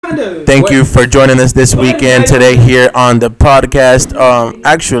Thank you for joining us this weekend today here on the podcast.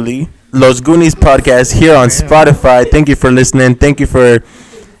 Actually, Los Goonies podcast here on Spotify. Thank you for listening. Thank you for,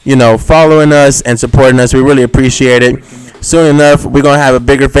 following us and supporting us. We really appreciate it. Soon enough, we're going to have a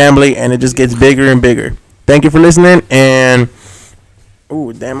bigger family, and it just gets bigger and bigger. Thank you for listening, and...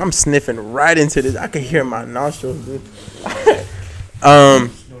 Ooh, damn, I'm sniffing right into this. I can hear my nostrils, dude.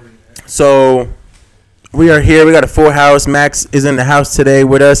 So, we are here. We got a full house. Max is in the house today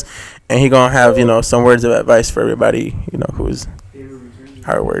with us, and he going to have, some words of advice for everybody, who's...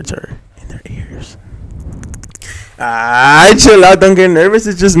 Our words are in their ears. Chill out. Don't get nervous.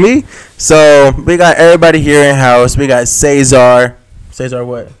 It's just me. So, we got everybody here in house. We got Cesar. Cesar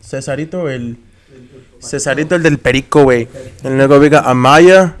what? Cesarito el del perico, güey. Y luego we got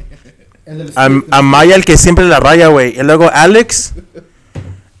Amaya. Amaya el que siempre la raya, güey. Y luego Alex,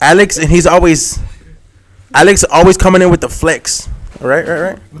 and he's always coming in with the flex.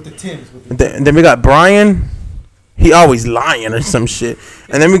 Right. With the Tims. And then we got Brian. He always lying or some shit.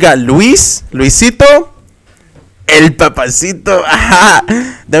 And then we got Luisito, el papacito.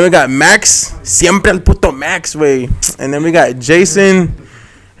 Then we got Max, siempre el puto Max, way. And then we got Jason.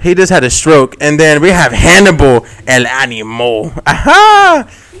 He just had a stroke. And then we have Hannibal, el animal.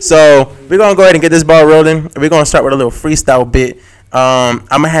 So we're gonna go ahead and get this ball rolling. We're gonna start with a little freestyle bit. I'm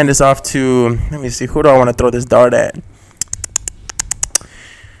gonna hand this off to. Let me see. Who do I want to throw this dart at?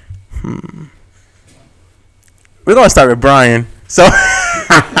 We're gonna start with Brian. So, all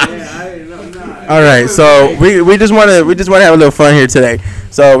right. So we just wanna have a little fun here today.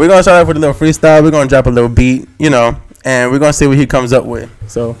 So we're gonna start off with a little freestyle. We're gonna drop a little beat, and we're gonna see what he comes up with.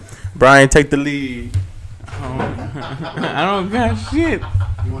 So, Brian, take the lead. I don't got shit.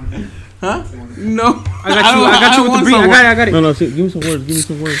 Huh? No. I got you with the beat. I got it. No, shit. Give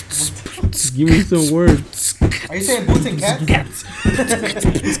me some words. Are you saying boots and cats?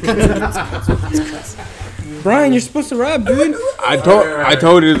 Brian, you're supposed to rap, dude. I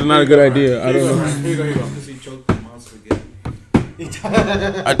told you it's not a good idea. I don't know. Here you go.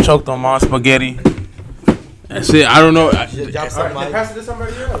 I choked on my spaghetti. That's it. I don't know. Pass it to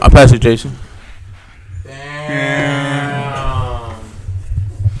somebody else. I'll pass it, Jason. Damn.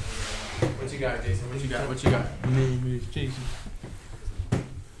 What you got, Jason? What you got? My name is Jason.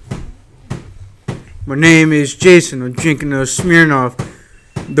 My name is Jason. I'm drinking a Smirnoff.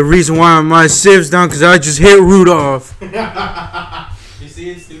 The reason why my siev's down because I just hit Rudolph. You see,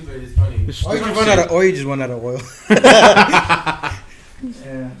 it's stupid. It's funny. Or you just run out of oil.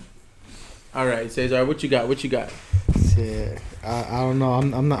 Yeah. All right, Cesar, what you got? Shit. I don't know.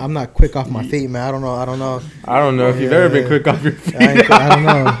 I'm not quick off my feet, man. I don't know. I don't know if you've ever been quick off your feet. I don't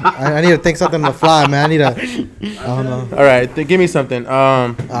know. I need to think something on the fly, man. I don't know. All right, give me something.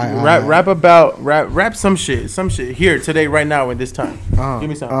 Rap some shit here today, right now, at this time. Give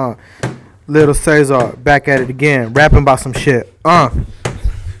me something. Little Cesar, back at it again, rapping about some shit. They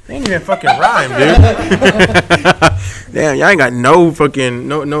ain't even fucking rhyme, dude. Damn, y'all ain't got no fucking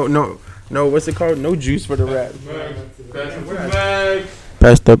no. What's it called? No juice for the rap.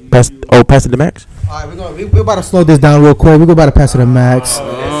 Pass it to Max. All right, we're about to slow this down real quick. We're about to pass it to Max. So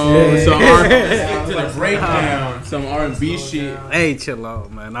to the breakdown, some R&B shit. Hey, chill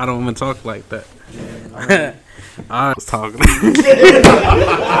out, man. I don't even talk like that. I was talking. Not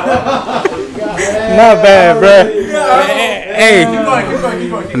bad, bro. Hey, Keep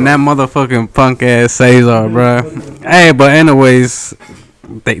going. and that motherfucking punk ass Cesar, bro. Hey, but anyways,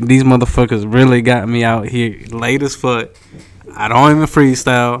 these motherfuckers really got me out here late as fuck. I don't even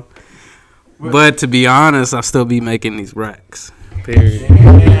freestyle, but to be honest, I still be making these racks. Period.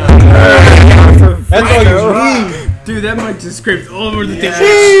 That's all you need. Dude, that mic just scraped all over the thing.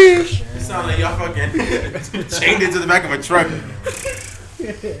 It sounds like y'all fucking chained it to the back of a truck.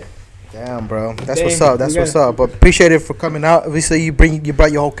 Damn, bro. That's what's up. But appreciate it for coming out. Obviously, you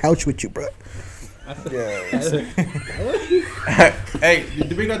brought your whole couch with you, bro. Yeah. Hey,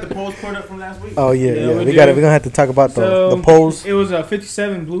 did we got the polls poured up from last week? Oh yeah. We're gonna have to talk about the polls. It was a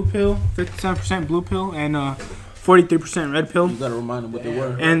 57% blue pill, and 43% red pill. You gotta remind them what they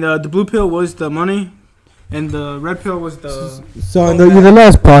were. And the blue pill was the money, and the red pill was the. So in the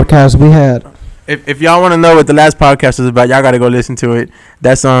last podcast we had. If y'all want to know what the last podcast was about, y'all gotta go listen to it.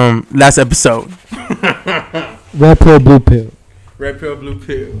 That's last episode. Red pill, blue pill. Red pill, blue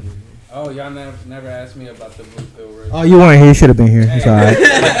pill. Oh, y'all never asked me about the blue pill. Red Oh, you weren't here. You should have been here. It's all right.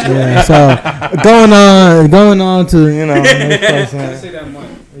 Yeah. So going on to next say that much.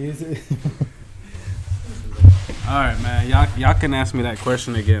 All right, man. Y'all can ask me that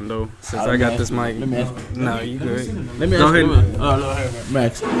question again though, since I got this mic. Let me ask you. No, you good. Let me Go ask you. ahead. No,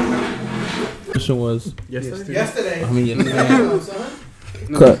 Max. Question was Yesterday. I mean,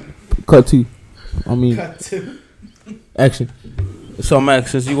 Cut two. I mean, action. So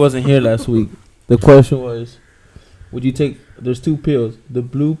Max, since you wasn't here last week, the question was, would you take? There's two pills. The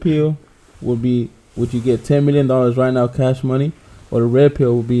blue pill would be, would you get $10 million right now, cash money, or the red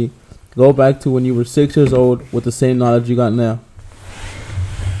pill would be, go back to when you were 6 years old with the same knowledge you got now.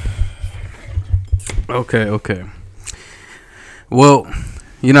 Okay. Well,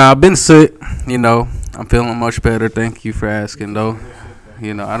 I've been sick. I'm feeling much better. Thank you for asking, though.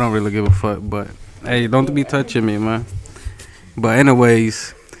 I don't really give a fuck, but hey, don't be touching me, man. But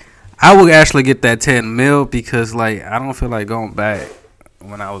anyways, I would actually get that 10 mil because, like, I don't feel like going back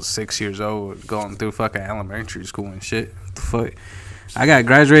when I was 6 years old, going through fucking elementary school and shit. What the fuck? I got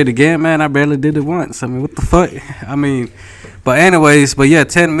graduated again, man. I barely did it once. I mean, what the fuck? But anyways, yeah,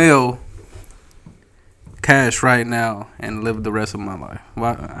 10 mil cash right now and live the rest of my life.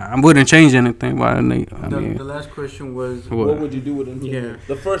 Why? I wouldn't change anything. The last question was, What would you do with them? Yeah.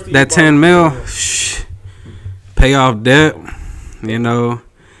 The first thing that 10 mil, pay off debt,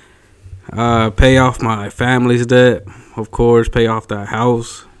 pay off my family's debt, of course, pay off the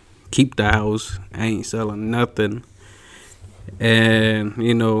house, keep the house, I ain't selling nothing. And,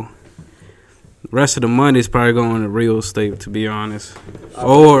 the rest of the money is probably going to real estate, to be honest.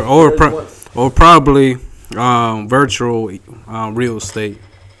 Or probably virtual real estate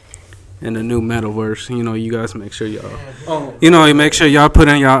in the new metaverse. You guys make sure y'all make sure y'all put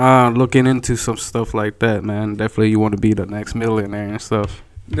in y'all looking into some stuff like that, man. Definitely you want to be the next millionaire and stuff.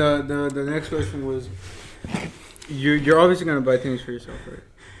 The next question was, you're obviously gonna buy things for yourself, right?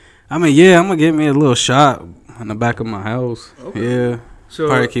 I'm gonna get me a little shop in the back of my house. Okay. Yeah. So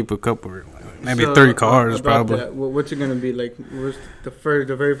probably keep a couple, maybe 3 cars, probably. That, what's it gonna be like? What's the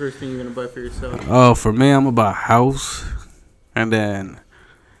very first thing you're gonna buy for yourself? Oh, for me, I'm gonna buy a house, and then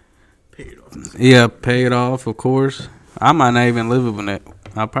pay it off. Yeah, pay it off, of course. I might not even live in it.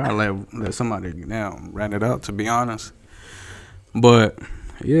 I'll probably let somebody rent it out, to be honest. But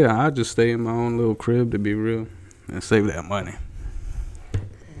yeah, I just stay in my own little crib, to be real, and save that money.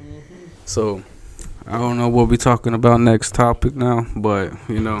 So I don't know what we're talking about next topic now, but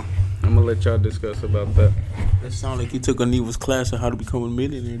I'm gonna let y'all discuss about that. That sound like you took Aniba's class on how to become a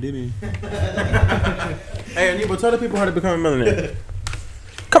millionaire, didn't you? Hey, Aniba, tell the people how to become a millionaire.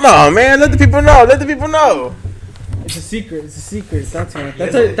 Come on, man. Let the people know. It's a secret. That's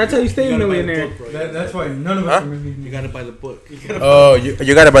how you stay a millionaire. That's why none of us are millionaires. You gotta buy the book. You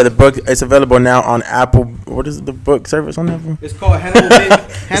gotta buy the book. It's available now on Apple. What is the book service on Apple? It's called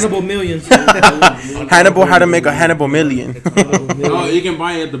Hannibal Millions. Hannibal, how to make a Hannibal million. Oh, you can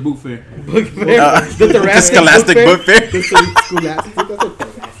buy it at the book fair. The Scholastic book fair.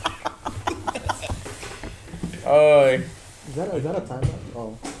 Is that a timeout?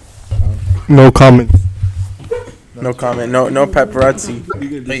 Oh. No comment. No comment. No paparazzi. You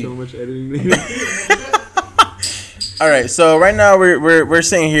can do so much editing. All right. So right now we're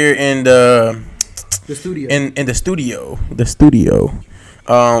sitting here in the studio. In the studio,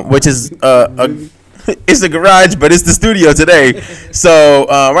 which is it's the garage, but it's the studio today. So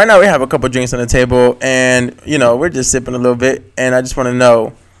right now we have a couple drinks on the table, and we're just sipping a little bit, and I just want to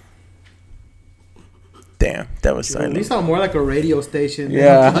know. Damn, that was silent. We sound more like a radio station.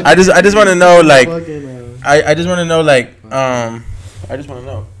 Yeah, I just want to know, like, I just want to know, like, I just want to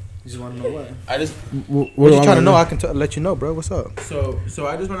know. You just want to know what? What you trying to know? I can let you know, bro. What's up? So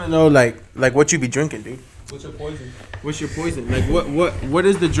I just want to know, like what you be drinking, dude. What's your poison? What's your poison? Like, what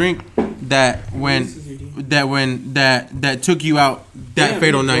is the drink that took you out that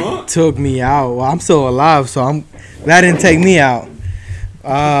fatal night? Took me out. Well, I'm still alive, so that didn't take me out.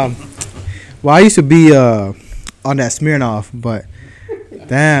 Well, I used to be on that Smirnoff, but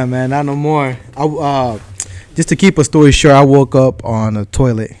damn, man, not no more. Just to keep a story short, I woke up on a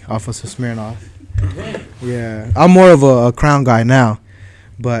toilet off of some Smirnoff. Yeah, I'm more of a Crown guy now,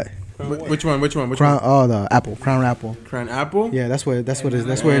 but which one? Crown, oh, the Apple, Crown Apple. Crown Apple? Yeah, that's where it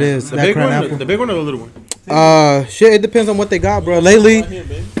is. The that big Crown one, Apple. the big one or the little one? Shit, it depends on what they got, bro. Lately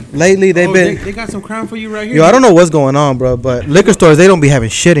they've been. They got some Crown for you right here. Yo, I don't know what's going on, bro, but liquor stores, they don't be having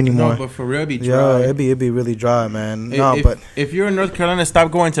shit anymore. No, but for real, be dry. Yeah, it'd be really dry, man. If you're in North Carolina, stop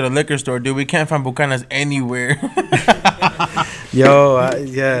going to the liquor store, dude. We can't find Bucanas anywhere. Yo,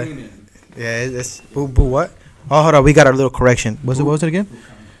 yeah, it's boo what? Oh, hold on, we got our little correction. What was it again?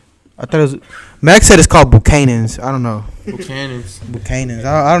 I thought it was. Max said it's called Buchanan's. I don't know. Buchanan's.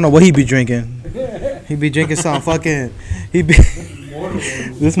 I don't know what he be drinking. He be drinking some fucking. He be.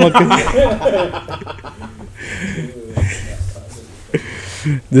 This monkey.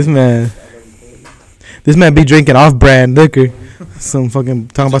 This man be drinking off-brand liquor. Some fucking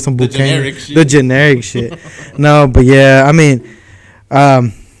talking about some Buchanan. The generic shit. No, but yeah, I mean,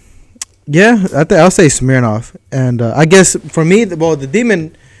 Yeah, I'll say Smirnoff, and I guess for me, the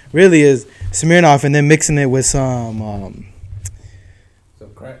demon really is Smirnoff, and then mixing it with some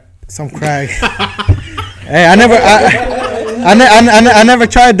crack. Some crack. Hey, I never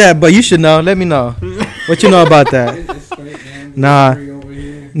tried that, but you should know. Let me know what you know about that.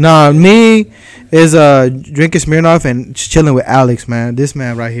 Nah, me is drinking Smirnoff and just chilling with Alex, man. This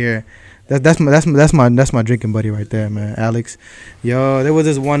man right here. That's my drinking buddy right there, man. Alex, yo, there was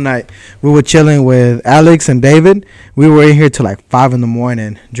this one night we were chilling with Alex and David. We were in here till like 5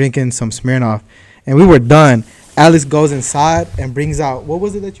 a.m. drinking some Smirnoff, and we were done. Alex goes inside and brings out, what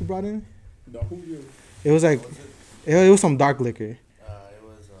was it that you brought in? It was like it was some dark liquor. It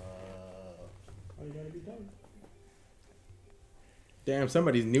was Damn,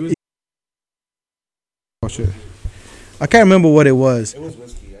 somebody's news. Oh shit, I can't remember what it was. It was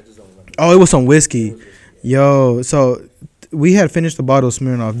whiskey. I just don't remember. Oh, it was some whiskey. Yo, so we had finished the bottle of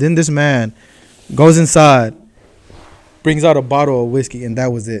Smirnoff. Then this man goes inside, brings out a bottle of whiskey, and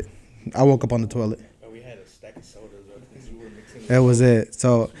that was it. I woke up on the toilet. We had a stack of sodas. That was it.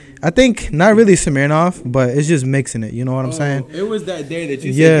 So I think not really Smirnoff, but it's just mixing it. You know what I'm saying? It was that day that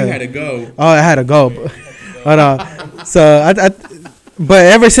you Yeah. said you had to go. Oh, I had to go. So but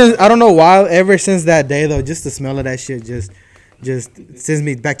ever since, I don't know why, ever since that day though, just the smell of that shit just sends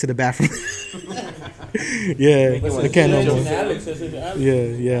me back to the bathroom. Yeah, I can't no more.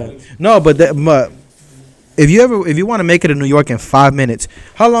 Yeah. No, but if you want to make it to New York in 5 minutes,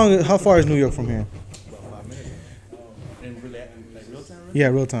 how far is New York from here? Yeah,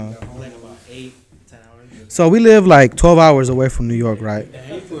 real time. Like about 8-10 hours. So we live like 12 hours away from New York, right?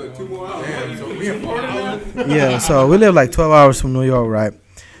 Yeah, so we live like 12 hours from New York, right?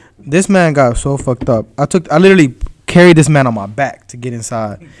 This man got so fucked up. I literally carried this man on my back to get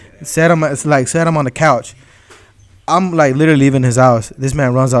inside. Sat him on the couch. I'm like literally leaving his house. This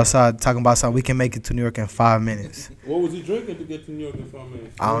man runs outside talking about something. We can make it to New York in 5 minutes. What was he drinking to get to New York in 5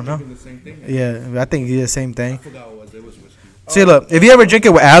 minutes? I don't know. The same thing? Yeah, I think he did the same thing. I forgot what it was. It was whiskey. See, look, if you ever drink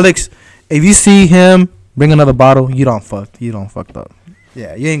it with Alex, if you see him bring another bottle, you don't fucked up.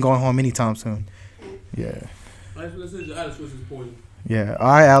 Yeah, you ain't going home anytime soon. Yeah. Alex, what's his poison? Yeah. All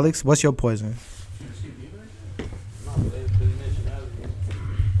right, Alex, what's your poison?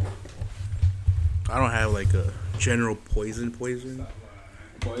 I don't have like a general poison, but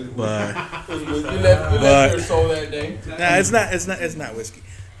You left your soul that day. nah, it's not whiskey.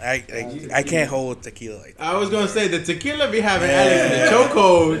 I can't hold tequila like that. I was gonna say the tequila be having Alex in the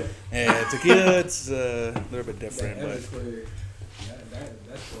chokehold. Yeah, tequila it's a little bit different,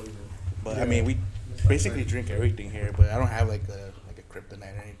 but I mean we basically drink everything here, but I don't have like a kryptonite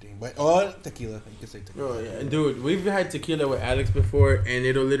or anything. But tequila, you can say tequila. Oh yeah, dude, we've had tequila with Alex before, and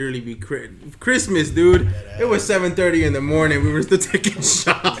it'll literally be Christmas, dude. It was 7:30 in the morning. We were still taking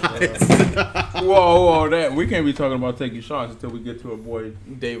shots. Whoa, that we can't be talking about taking shots until we get to our boy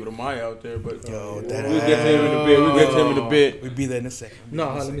David Amaya out there. But Yo, we'll get to him in a bit. We'll be there in a second.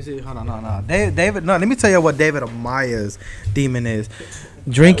 No, let me see. Hold on, no. David, no, let me tell you what David Amaya's demon is.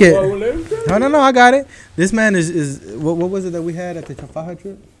 Drink it. No, I got it. This man is what was it that we had at the Chafaha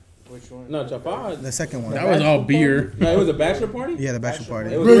trip? Which one? No, Chapad. The second one. That was all beer. No, it was a bachelor party. Yeah, the bachelor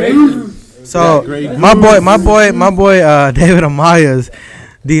party. It was great. So my boy, David Amaya's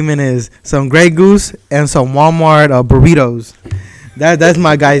demon is some Grey Goose and some Walmart burritos. That's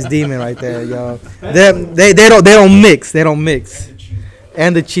my guy's demon right there, yo. They don't mix. They don't mix.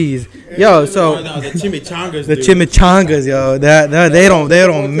 And the cheese, yo. So No, the chimichangas. the dude. chimichangas, yo. They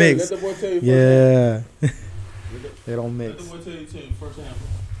don't mix. Let the boy tell you Yeah, they don't Let mix. the boy tell you first hand.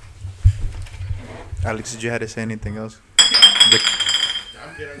 Alex, did you have to say anything else?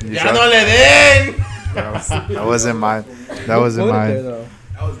 Ya no le den. That wasn't mine. That wasn't mine.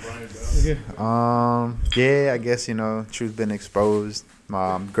 That was Brian, bro. Yeah, I guess truth been exposed.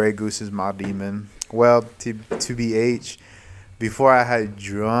 Grey Goose is my demon. Well, to BH, before I had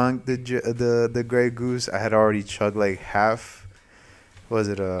drunk the Grey Goose, I had already chugged like half. What was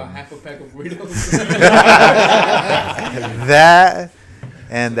it Half a pack of burritos. that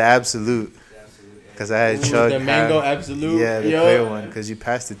and the Absolute? Because I had chugged the mango half. absolute. Yeah, the clear one. Because you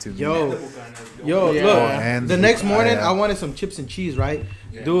passed it to me. Yo, Yeah. look. and The next morning, I, I wanted some chips and cheese, right?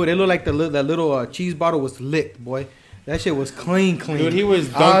 Dude, it looked like that little cheese bottle was licked, boy. That shit was clean. Dude, he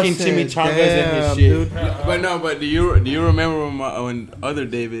was I dunking said, chimichangas in "Damn, his shit. dude." But do you remember when other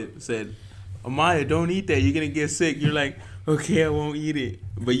David said, Amaya, don't eat that. You're gonna get sick. You're like, okay, I won't eat it.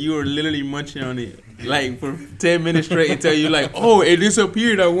 But you were literally munching on it like for 10 minutes straight until you're like, oh, it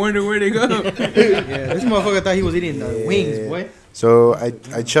disappeared. I wonder where they go. Yeah, this motherfucker thought he was eating wings, boy. So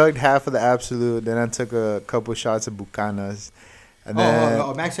I chugged half of the Absolute, then I took a couple shots of Bucanas, And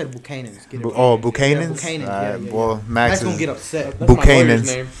then Max said Buchanan's. Get it right. Buchanan's. Buchanan's. Alright, Yeah. well, Max Max gonna is get upset. Buchanan's.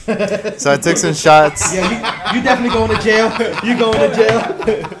 So I took some shots. Yeah, you definitely going to jail. You going to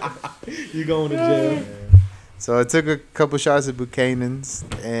jail. You going to jail. So I took a couple shots at Buchanan's,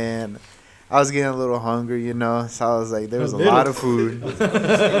 and I was getting a little hungry, you know. So I was like, there was a lot of food.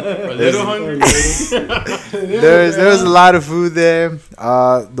 A little hungry. There was a lot of food there.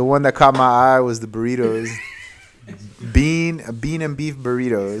 The one that caught my eye was the burritos, bean and beef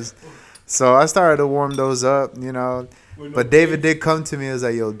burritos. So I started to warm those up, you know. But David did come to me and was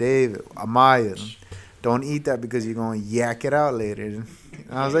like, yo, David, Amaya, don't eat that because you're going to yak it out later. And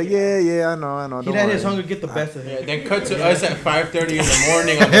I was like, yeah, I know. He Don't let worry. his hunger get the best of Yeah, him. then cut to us at 5:30 in the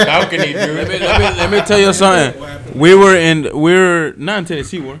morning on the balcony, dude. Let me tell you something. We were not in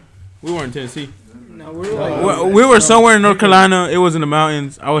Tennessee, we weren't in Tennessee. No, we're We were somewhere in North Carolina. It was in the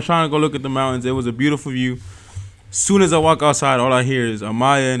mountains. I was trying to go look at the mountains. It was a beautiful view. Soon as I walk outside, all I hear is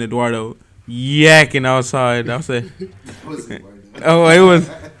Amaya and Eduardo yakking outside. I said, "Oh,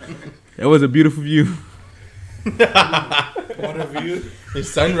 it was a beautiful view." What a view. It's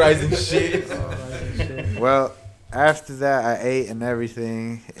sunrise and shit. Well, after that, I ate and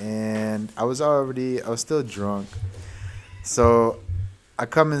everything, and I was still drunk. So I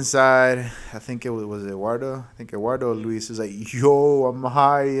come inside. I think it was Eduardo. I think Eduardo or Luis was like, yo, I'm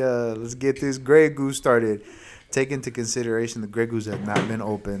high. Let's get this Grey Goose started. Take into consideration the Grey Goose had not been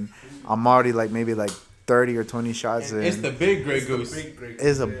open. I'm already maybe 30 or 20 shots in. It's the big Grey Goose.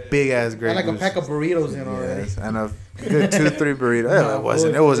 It's a big ass Grey Got Goose. a pack of burritos in already. Yes, and a good 2-3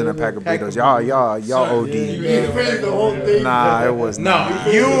 burritos. It wasn't a pack of burritos. Y'all OD. Nah, it was not.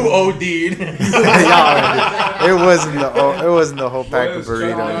 No, you OD'd. It wasn't the whole pack of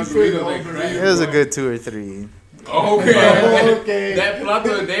burritos. It was a good 2 or 3. Okay. That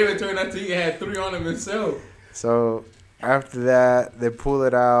plato David turned out to eat had 3 on him himself. So after that, they pull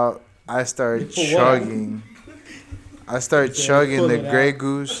it out. I start chugging. The Grey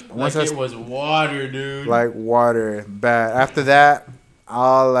Goose. Like it was water, dude. Like water, bad. After that,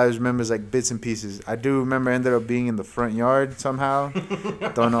 all I remember is bits and pieces. I do remember I ended up being in the front yard somehow.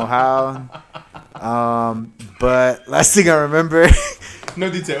 Don't know how. But last thing I remember. No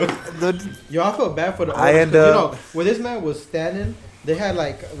detail. Yo, I feel bad for the I owners, end 'cause, up- where this man was standing, they had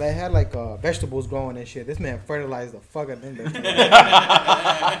vegetables growing and shit. This man fertilized the fuck out of them.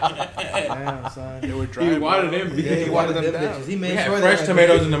 Damn, son. They were dry. He watered them. Yeah, He watered them down. bitches. He made We had sure fresh that-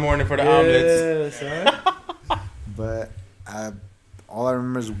 tomatoes in the morning for the omelets. Yeah, son. But all I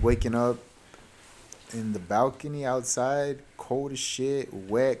remember is waking up in the balcony outside, cold as shit,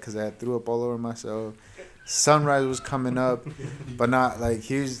 wet because I threw up all over myself. Sunrise was coming up, but not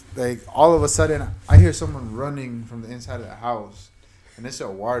all of a sudden I hear someone running from the inside of the house, and it's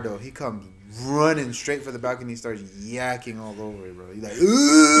Eduardo. He comes running straight for the balcony, starts yakking all over it, bro. He's like,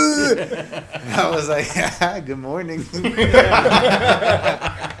 ooh! And I was like, good morning.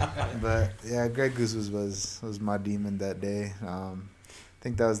 But yeah, Grey Goose was my demon that day. I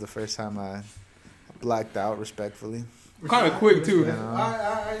think that was the first time I blacked out respectfully. Kind of quick, too. You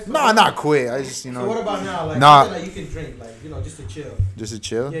know? No, not quit. I just, So what about now? Nah. Something you can drink, just to chill. Just to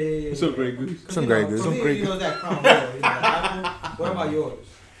chill. Yeah. What's up, Grey Goose? Some Grey Goose. For me, that Crown Royal, apple. What about yours?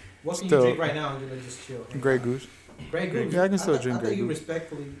 What can Still- you drink right now and just chill? Grey Goose. Grey Goose. Yeah, I can still drink I Grey think you Goose.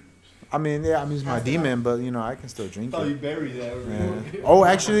 respectfully. It's my demon, but I can still drink it. buried that. Yeah. Oh,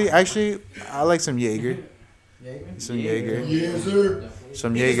 actually, I like some Jaeger. Jaeger? Some Jaeger. Yes, sir.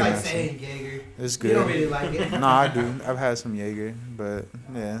 Some You just Jaeger. like man. saying Jaeger. It's You don't good. really like it. No, I do. I've had some Jaeger, but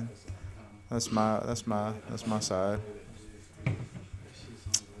yeah, that's my side.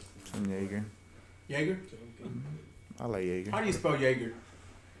 Some Jaeger. Jaeger? I like Jaeger. How do you spell Jaeger?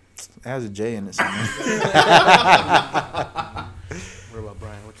 It has a J in it somewhere. What about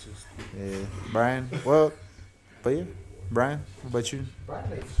Brian? What's his? Yeah, Brian. Well, but yeah, Brian. What about you? Brian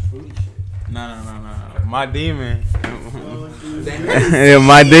likes fruity shit. No. My demon. Yeah,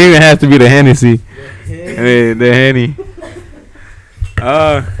 my demon has to be the Hennessy. The Henny.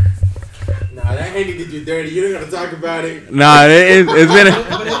 Nah, that Henny did you dirty. You don't gotta talk about it. Nah, it's been.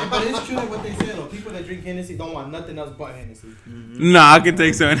 But it's true what they say though. People that drink Hennessy don't want nothing else but Hennessy. Nah, I can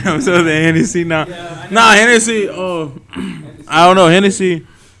take something else other than Hennessy. Nah, Hennessy. Oh, I don't know. Hennessy.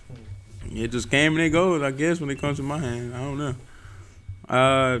 It just came and it goes. I guess when it comes to my hand, I don't know.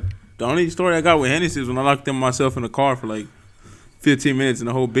 The only story I got with Hennessy is when I locked them myself in the car for 15 minutes, and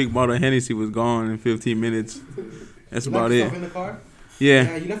the whole big bottle of Hennessy was gone in 15 minutes. That's You about left it. yourself in the car? Yeah.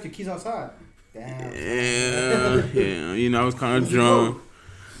 Yeah, you left your keys outside. Damn. Yeah. I was kind of drunk.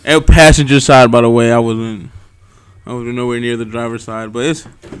 And passenger side, by the way, I wasn't nowhere near the driver's side, but it's.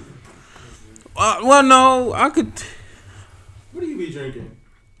 Well, no, I could. What do you be drinking?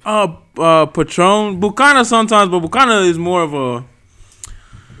 Patron, Bucana sometimes, but Bucana is more of a.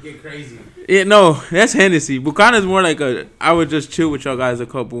 Get crazy. Yeah, no, that's Hennessy. Bucana is more like a. I would just chill with y'all guys a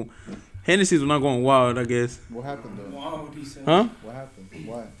couple. Hennessy's when I'm going wild, I guess. What happened though? Wow, what he said. Huh? What happened?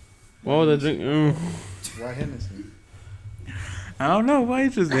 Why? What was I drinking? Why Hennessy? I don't know. Why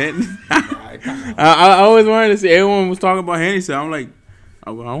it's just that? I always wanted to see. Everyone was talking about Hennessy. I'm like, I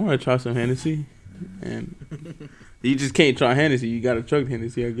want to try some Hennessy, and you just can't try Hennessy. You gotta chug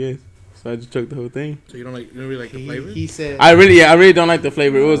Hennessy, I guess. So I just chugged the whole thing. So you don't really like the flavor? He said. I really don't like the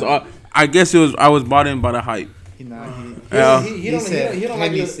flavor. It was. I guess it was. I was bought in by the hype. He Yeah. He don't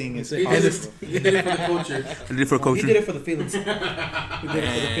like the Hennessy is He did it for the culture. I did it for He culture. did it for the feelings. He did it for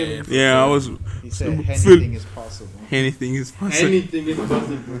the feelings. Yeah, I was. He said anything is possible. Anything is possible. Anything is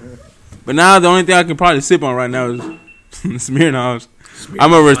possible. But now the only thing I can probably sip on right now is Smirnoff.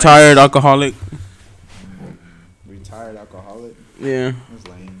 I'm a retired alcoholic. Retired alcoholic. Yeah, That's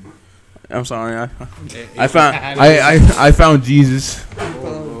lame. I'm sorry. I found Jesus.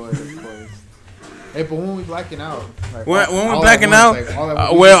 Oh Lord, of course. Hey, but when we blacking out? Like, When all we're at blacking once, out, like, all at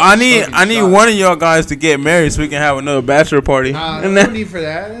once, well, we just I need shot. one of y'all guys to get married so we can have another bachelor party. Nah, And no then, need for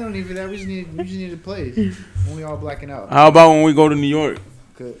that. No need for that. We just need a place when we all blacking out. how about when we go to New York?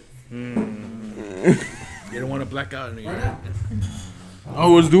 Good. You don't want to black out in New York.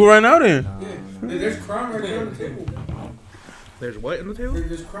 Oh, let's do it right now then. There's crown right there on the table. There's what on the table?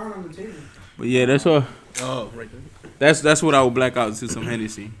 There's crown on the table. But yeah, that's what. Oh, right there. That's what I would black out to some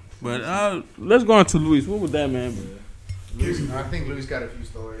Hennessy. But let's go on to Luis. What was that, man? I think Louis got a few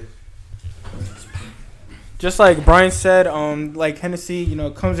stories. Just like Brian said, like Hennessy, you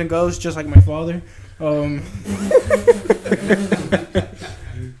know, comes and goes, just like my father.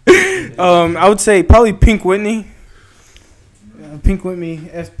 I would say probably Pink Whitney. Pink Whitney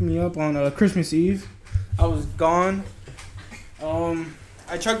effed me up on Christmas Eve. I was gone.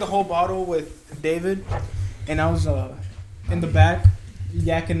 I chugged the whole bottle with David, and I was in the back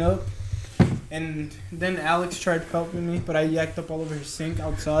yakking up. And then Alex tried helping me, but I yacked up all over his sink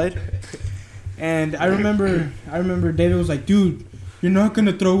outside. And I remember David was like, "Dude, you're not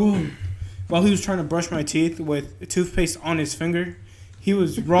gonna throw up." While he was trying to brush my teeth with toothpaste on his finger, he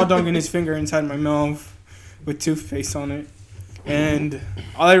was raw dogging his finger inside my mouth with toothpaste on it. And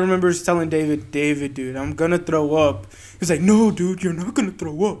all I remember is telling David, dude, I'm gonna throw up. He's like, "No, dude, you're not gonna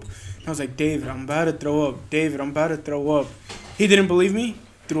throw up." And I was like, "David, I'm about to throw up. David, I'm about to throw up." He didn't believe me.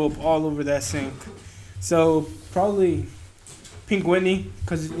 Threw up all over that sink. So probably Pink Whitney,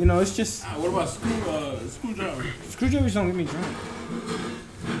 because, you know, it's just... What about screwdriver? Screwdrivers don't get me drunk.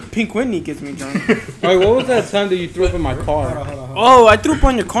 Pink Whitney gets me drunk. Alright, what was that time that you threw up in my car? Oh, I threw up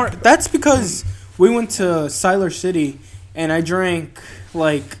on your car. That's because we went to Siler City, and I drank,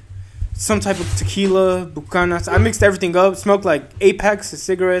 like, some type of tequila, bucanas. I mixed everything up. Smoked, like, 8 packs of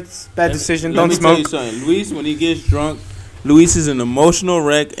cigarettes. Bad decision. Don't Let me tell you smoke. something. Luis, when he gets drunk, Luis is an emotional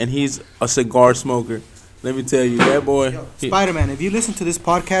wreck, and he's a cigar smoker. Let me tell you, that boy. Spider-Man, if you listen to this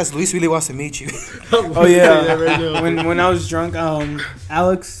podcast, Luis really wants to meet you. Oh, yeah. When I was drunk,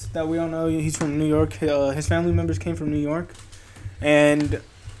 Alex, that we all know, he's from New York. His family members came from New York. And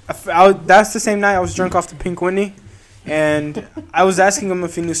that's the same night I was drunk off the Pink Whitney. And I was asking him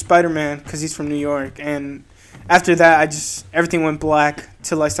if he knew Spider-Man because he's from New York. And after that, everything went black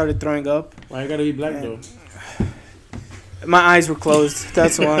till I started throwing up. Why I gotta be black, though? My eyes were closed.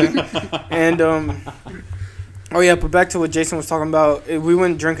 That's why. And, oh, yeah, but back to what Jason was talking about. We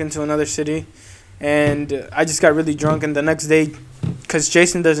went drinking to another city, and I just got really drunk. And the next day, because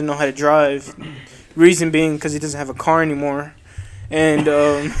Jason doesn't know how to drive, reason being because he doesn't have a car anymore. And,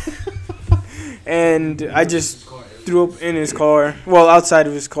 and I just threw up in his car. Well, outside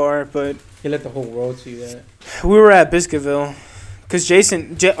of his car, but... He let the whole world see that. We were at Biscuitville. Because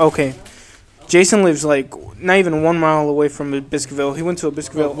Jason lives like not even 1 mile away from Biscuitville. He went to a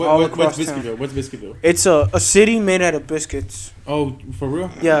Biscuitville all across town. What's Biscuitville? It's a city made out of biscuits. Oh, for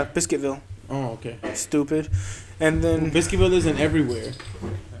real? Yeah, Biscuitville. Oh, okay. Stupid. And then Biscuitville isn't everywhere.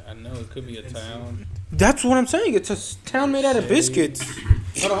 I know, it could be a town. that's what I'm saying. It's a town made out of biscuits.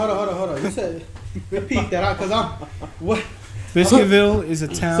 Hold on. You said repeat that out because I'm what? Biscuitville is a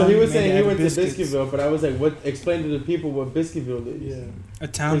town. So he was made saying he out of went to biscuits. Biscuitville, but I was like, what? Explain to the people what Biscuitville is. Yeah. A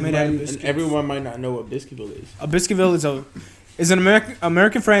town made out of biscuits. And everyone might not know what Biscuitville is. A Biscuitville is an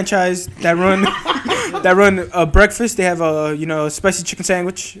American franchise that run a breakfast. They have a spicy chicken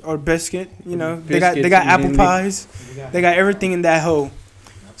sandwich or biscuit. You know they got apple pies. They got everything in that hoe.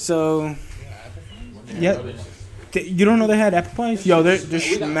 So, yep. You don't know they had apple pies? Yo, they're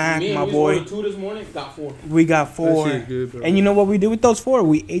smack, my boy. 2 this morning, got 4. We got 4. That shit good, bro. And you know what we did with those 4?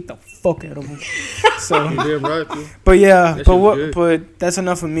 We ate the fuck out of them. So, You damn right, too. but yeah, That but shit's what? good. But that's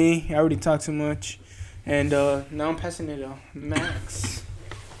enough of me. I already talked too much, and now I'm passing it on Max.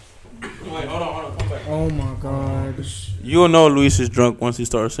 Wait, hold on, come back. Oh my god. You'll know Luis is drunk once he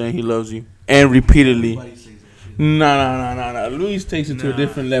starts saying he loves you, and repeatedly. No. Luis takes it to a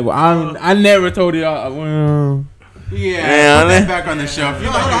different level. I never told you. Well, Yeah, put that back on the shelf. You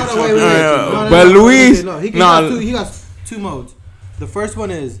like Wait. But Luis, No, he got 2 modes. The first one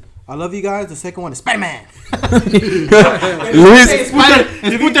is I love you guys. The second one is Spider-Man. Luis.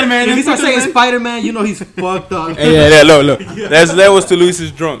 If he starts saying Spider-Man, you know he's fucked up. Yeah, look. That's levels to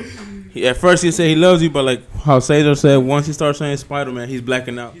Luis's drunk. At first he said he loves you, but like how Cesar said, once he starts saying Spider-Man, he's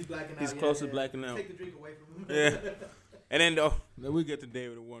blacking out. He's close to blacking out. Take the drink away from him. Yeah. And then we get to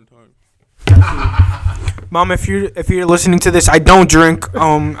David at one time. Mom, if you're listening to this, I don't drink.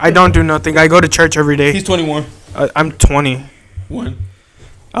 I don't do nothing. I go to church every day. He's 21. I'm 20. 1.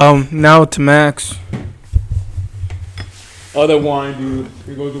 Now to Max. Other wine, dude.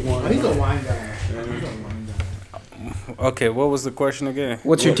 Here goes the wine. He's a wine guy. Okay, what was the question again?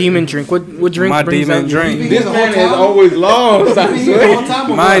 What's your demon drink? What drink? My brings demon out- drink. This man is always lost. I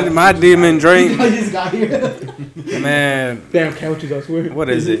swear. My demon drink, just got here. man. Damn couches, I swear. What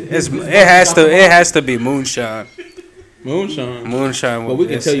is it? It has to be moonshine. Moonshine. Moonshine. But we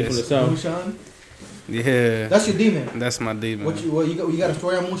can tell you from the south. Moonshine. Yeah, That's your demon. that's my demon. You got a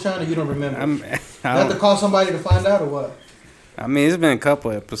story on moonshine, or you don't remember? I'm, You have to call somebody to find out, or what? I mean, it's been a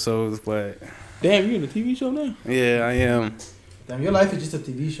couple episodes, but Damn, you in a TV show now? yeah, I am. Damn, your life is just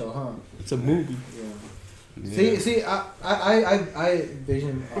a TV show, huh? It's a movie. Yeah. See, I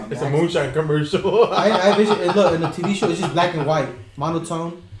vision. It's a moonshine commercial. I vision. And look, in the TV show, it's just black and white,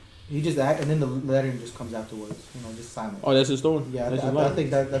 monotone. You just act, and then the lettering just comes afterwards. You know, just silent. Oh, that's his story? Yeah, That's his I life.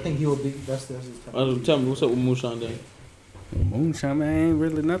 think he will be. That's his. Tell me, what's up with Moonshine then? Moonshine, man, ain't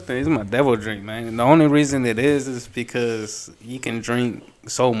really nothing. It's my devil drink, man. And the only reason it is because you can drink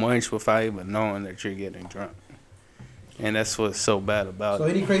so much without even knowing that you're getting drunk. And that's what's so bad about So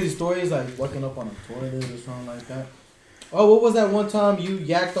it. any crazy stories like waking up on a toilet or something like that? Oh, what was that one time you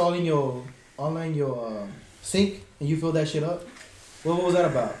yacked all in your sink and you filled that shit up? What was that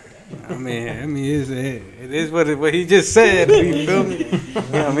about? I mean, it is what he just said. You feel me?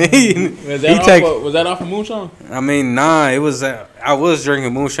 I mean, Was that off of Moonshine? I mean, nah, it was. I was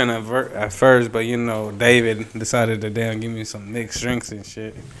drinking moonshine at first, but you know, David decided to give me some mixed drinks and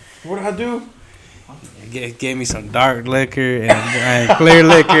shit. What did I do? Gave me some dark liquor and clear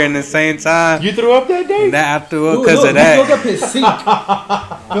liquor in the same time. You threw up that day? That I threw up Dude, because look, of that. He filled up his sink.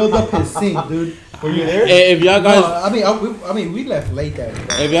 Filled up his sink, dude. Were you there? Hey, if y'all guys, I mean, we left late that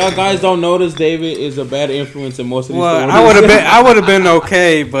day. if y'all guys don't notice, David is a bad influence in most of these Well, stories. I would have been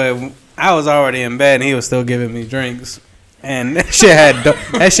okay, but I was already in bed and he was still giving me drinks. And that shit had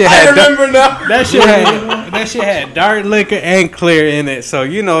that shit had dark liquor and clear in it. So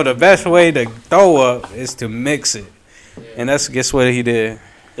you know the best way to throw up is to mix it, and guess what he did.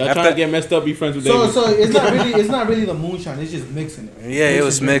 Y'all trying to get messed up, be friends with David. So it's not really the moonshine. It's just mixing it. Yeah, it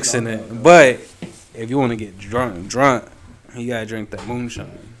was mixing it. But if you want to get drunk, you gotta drink that moonshine.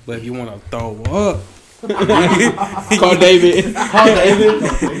 But if you want to throw up, Call David.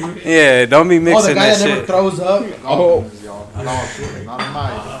 yeah, don't be Oh, the mixing guy that that never shit. throws up. Oh, Not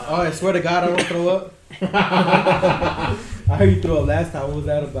mine. Oh, I swear to God, I don't throw up. I heard you throw up last time. What was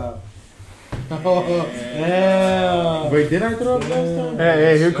that about? Oh, yeah. Wait, did I throw up last time?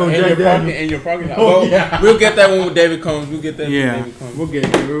 Hey, here comes in Jack your Daniels. parking, in your parking lot. Well, we'll get that when David comes. We'll get that when David comes. We'll get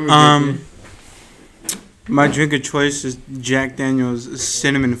it. My drink of choice is Jack Daniel's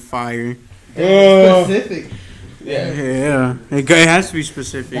Cinnamon Fire. Specific. Yeah. Yeah, it has to be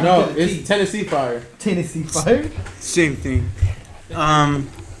specific. No, it's Tennessee Fire. Tennessee Fire. Same thing.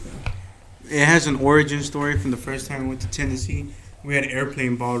 It has an origin story from the first time I went to Tennessee. We had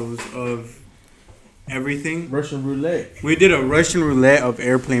airplane bottles of everything. Russian roulette. We did a Russian roulette of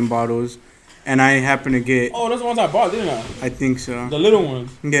airplane bottles, and I happened to get, Oh, that's the ones I bought, didn't I? I think so. The little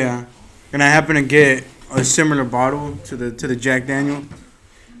ones. Yeah, and I happened to get a similar bottle to the Jack Daniel.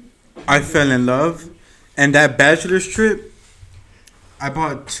 I fell in love, and that bachelor's trip, I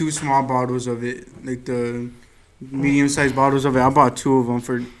bought 2 small bottles of it, like the medium-sized bottles of it. I bought 2 of them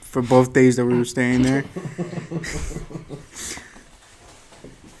for both days that we were staying there.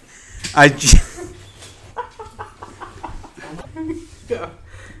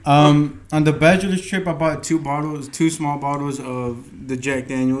 On the bachelor's trip, I bought 2 small bottles of the Jack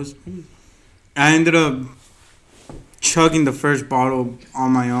Daniels. I ended up chugging the first bottle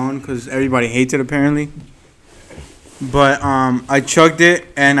on my own because everybody hates it apparently. But I chugged it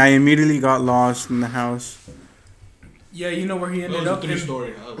and I immediately got lost in the house. Yeah, you know where he ended up?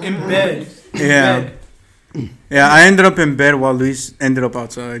 Three-story. In bed. Yeah. Yeah, I ended up in bed while Luis ended up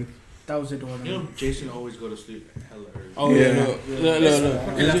outside. That was adorable. You know, Jason always go to sleep hella early. Oh Yeah. yeah,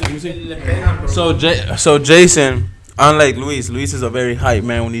 look. So Jason, unlike Luis is a very hype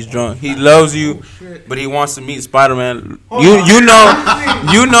man when he's drunk. He loves you, but he wants to meet Spider-Man. You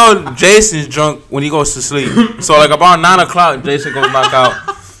know Jason's drunk when he goes to sleep. So like about 9 o'clock, Jason goes knock out.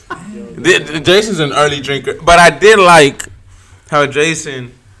 Jason's an early drinker, but I did like how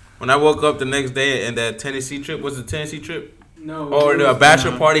Jason, when I woke up the next day in that Tennessee trip, was the Tennessee trip? No. Or the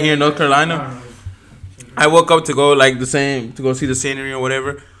bachelor party here in North Carolina. I woke up to go to go see the scenery or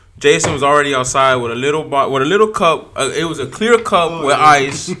whatever. Jason was already outside with a little cup. It was a clear cup with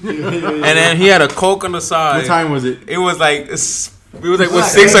ice, and then he had a Coke on the side. What time was it? It was like 6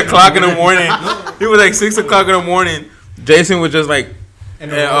 o'clock in the morning. It was like 6 o'clock in the morning. Jason was just like,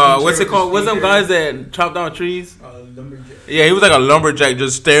 what's it called? What's them guys that chop down trees? Yeah, he was like a lumberjack,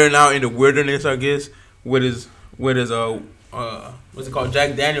 just staring out in the wilderness, I guess, with his what's it called?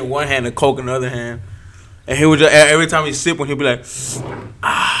 Jack Daniel in one hand and Coke in the other hand. And he would just, every time he sip one, he'd be like,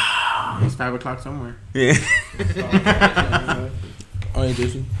 ah. It's 5 o'clock somewhere. Yeah. Oh, yeah,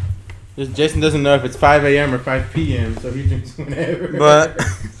 Jason. Jason doesn't know if it's 5 a.m. or 5 p.m., so he drinks whenever. But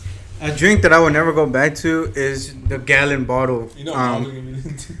a drink that I would never go back to is the gallon bottle. You know,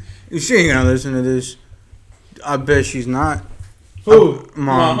 She ain't gonna listen to this. I bet she's not. Who?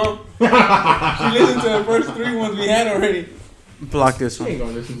 Mom. She listened to the first 3 ones we had already. Block this She one. ain't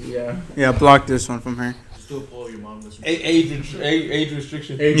gonna listen to yeah. Yeah, block this one from her. Still follow your mom. Listen. Age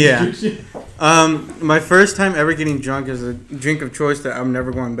restriction. Yeah. My first time ever getting drunk is a drink of choice that I'm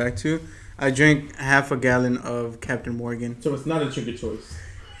never going back to. I drank half a gallon of Captain Morgan. So it's not a drink of choice.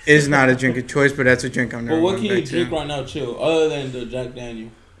 It's not a drink of choice, but that's a drink I'm never But what going can you back drink to. right now, chill, other than the Jack Daniel?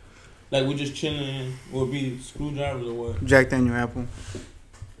 Like, we're just chilling. Will it be screwdrivers or what? Jack Daniel Apple.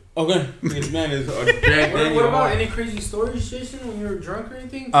 Okay. This man is a Jack Daniel. What about any crazy stories, Jason, when you were drunk or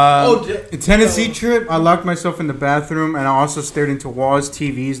anything? Tennessee trip, I locked myself in the bathroom and I also stared into walls,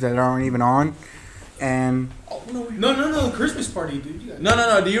 TVs that aren't even on. And No, Christmas party, dude.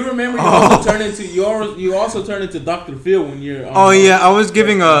 No. Do you remember you also turned into Dr. Phil when you're? oh yeah, I was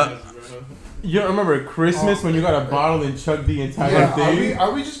giving a. You don't remember Christmas when you got a bottle and chugged the entire thing?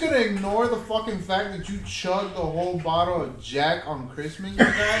 Are we just gonna ignore the fucking fact that you chugged the whole bottle of Jack on Christmas? You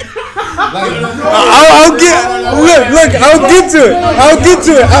guys? I'll get to it.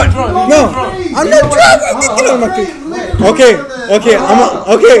 No, I'm not drunk. Okay.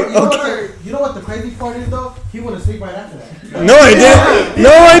 You know what the crazy part is though? He went to sleep right after that. No,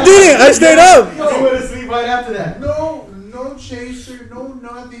 I didn't. I stayed up. He went to sleep right after that. No chaser, no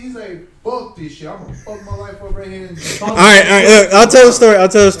nothing. He's like, fuck this shit. I'm gonna fuck my life up right here. All right. Look, I'll tell the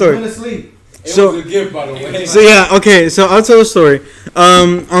story. He went to sleep. It was a gift, by the way. So yeah, okay. So I'll tell the story.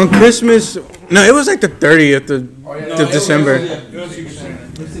 On Christmas, no, it was like the 30th of December.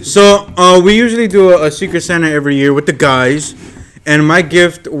 So we usually do a Secret Santa every year with the guys, and my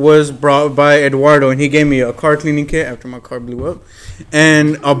gift was brought by Eduardo, and he gave me a car cleaning kit after my car blew up,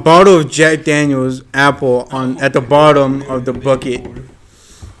 and a bottle of Jack Daniel's Apple at the bottom of the bucket,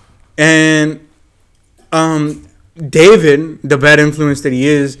 and David, the bad influence that he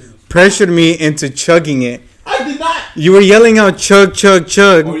is, pressured me into chugging it. I did not. You were yelling out chug, chug,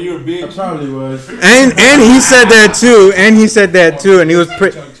 chug. Oh, you were big. I probably was. And he said that too. And he was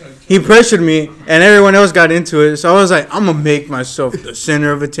he pressured me, and everyone else got into it. So I was like, I'm gonna make myself the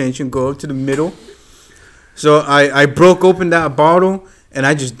center of attention. Go up to the middle. So I broke open that bottle and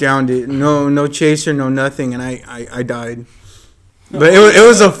I just downed it. No chaser, no nothing, and I died. But it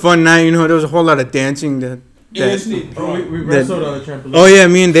was a fun night. You know, there was a whole lot of dancing. We wrestled on the trampoline. Oh yeah,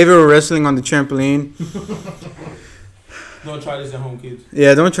 me and David were wrestling on the trampoline. Don't try this at home, kids.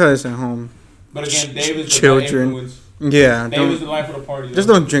 Yeah, don't try this at home. But again, David's Children. the influence. Yeah, David's the life of the party. just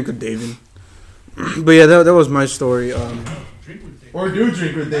don't drink with David. But yeah, that was my story. Or do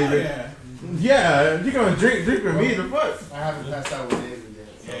drink with David. Yeah, if you're gonna drink with me, the fuck? I haven't passed out with David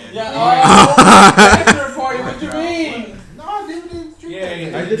yet. Bachelor party. What you mean? No, David didn't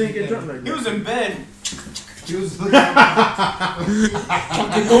drink. I didn't get drunk like that. He was in bed. He was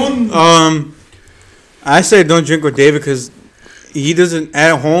I say don't drink with David because he doesn't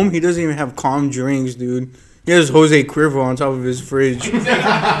at home. He doesn't even have calm drinks, dude. He has Jose Cuervo on top of his fridge. I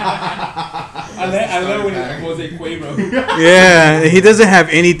love when he was a Quavo. Yeah, he doesn't have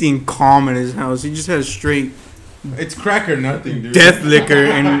anything calm in his house. He just has straight It's crack or nothing, dude. death liquor,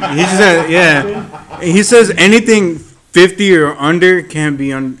 and he just has, He says anything 50 or under can't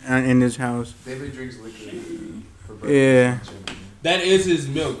be in his house. David drinks liquor for Yeah. That is his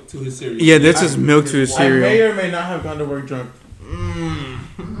milk to his cereal. Yeah, this is milk to his I may cereal. or may not have gone to work drunk.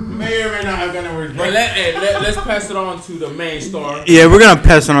 May or may not have gone to work But drunk. let's pass it on to the main star. Yeah, we're gonna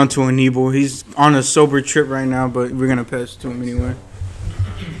pass it on to Aníbal. He's on a sober trip right now, but we're gonna pass it to him anyway.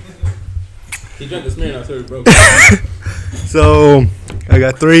 He drank the Smirnoff, so bro. So I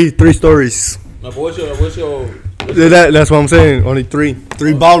got three stories. My boy, what's your That's what I'm saying. Only three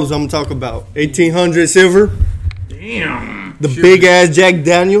bottles I'm gonna talk about. 1800 silver. Damn. The big ass Jack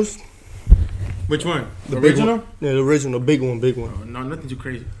Daniels. Which one? The The big original? one. Yeah, the original, big one. Oh, no, nothing too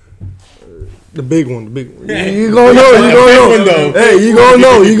crazy. The big one. You gonna know. Hey,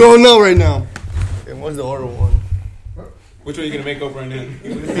 you gonna know right now. And what's the other one? which one are you gonna make up right now?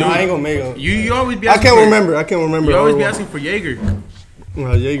 No, I ain't gonna make them. You always be I asking can't remember. You always be the other asking for Jaeger. one.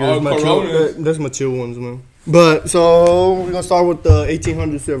 Well, Jaeger Oh, is my Coronas. chill. That's my chill ones, man. But so we're gonna start with the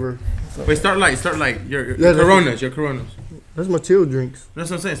 1800 silver. Wait, start light. Your Yeah, that's- Coronas. That's my chill drinks. That's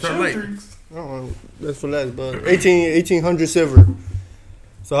what I'm saying. Start light. Oh, that's for last, but 1800 silver.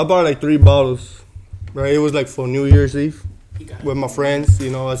 So I bought like 3 bottles, right? It was like for New Year's Eve with my friends. You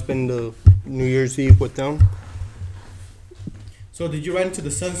know, I spend the New Year's Eve with them. So did you ride into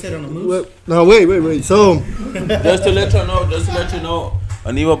the sunset on the moose? No, wait. So Just to let you know,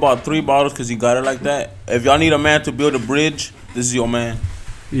 Aníbal bought 3 bottles because he got it like that. If y'all need a man to build a bridge, this is your man.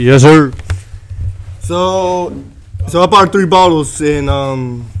 yes, sir. So I bought 3 bottles, and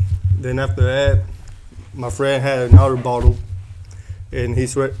then after that, my friend had another bottle, and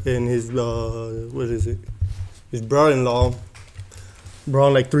his what is it? His brother-in-law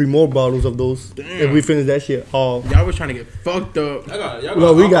brought like 3 more bottles of those, and we finished that shit all. Y'all was trying to get fucked up.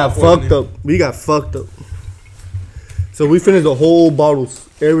 No, we got fucked up. We got fucked up. So we finished the whole bottles,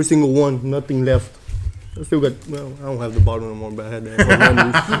 every single one, nothing left. I still got. Well, I don't have the bottle no more, but I had that. For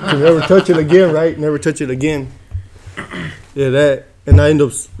memories. To never touch it again, right? Never touch it again. Yeah, that. And I ended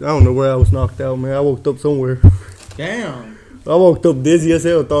up. I don't know where I was knocked out, man. I woke up somewhere. Damn. I woke up dizzy as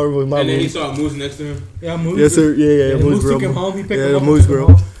hell. Thought it was my And then he room. saw a moose next to him. Yeah, moose. Yes, sir. Yeah, The Moose moose girl. took him home. He picked Yeah, him the up. Moose took him girl.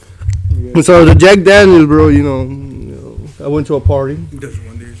 home. And so the Jack Daniels, bro. You know, I went to a party.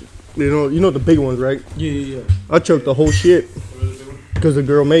 You know the big ones, right? Yeah. I choked the whole shit because the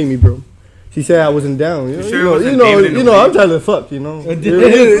girl made me, bro. She said I wasn't down. You know, I'm trying to fuck, you know.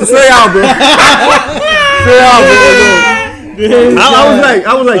 Straight out, bro. Straight out, bro.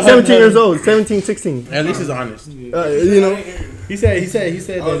 I was like 17 years old, 17, 16. At least he's honest. You know. He said that.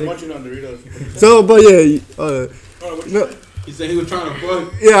 on Doritos. So, but yeah, no, He said he was trying to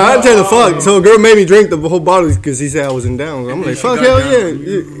fuck. yeah, I tell the fuck. So a girl made me drink the whole bottle because he said I wasn't down. I'm like, fuck, hell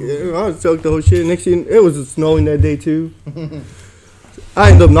yeah. I choked the whole shit. Next thing, it was snowing that day too.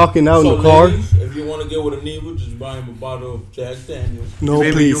 I ended up knocking out in the car. Ladies, if you want to get with a Neva, just buy him a bottle of Jack Daniels. No,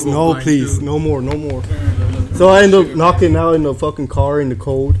 Maybe please, you'll go no, blind, please, too. no more. So I ended up knocking out in the fucking car in the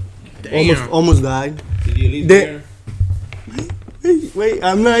cold. Damn. Almost died. Did you at least Then- care? Wait,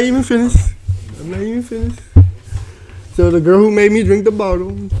 I'm not even finished. So the girl who made me drink the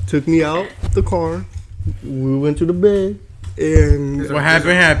bottle took me out the car. We went to the bed, and What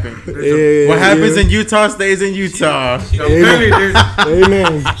happened? Yeah, What happens yeah. in Utah stays in Utah.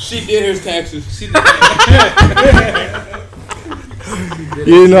 Amen. She did his taxes. She did.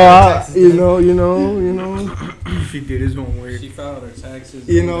 You know. She did his homework. She filed her taxes.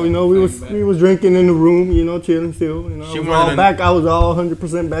 We was drinking in the room, chilling still. She I was wanted all to- back. I was all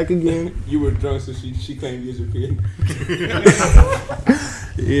 100% back again. You were drunk, so she claimed you as a kid.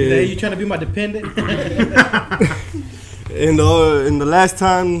 Yeah. Hey, you trying to be my dependent? And the last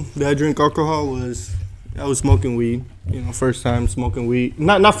time that I drank alcohol was I was smoking weed. First time smoking weed.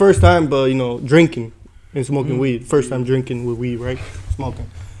 Not first time, but drinking and smoking weed. First time drinking with weed, right? Smoking.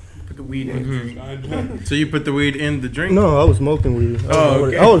 Put the weed in. So you put the weed in the drink? No, I was smoking weed.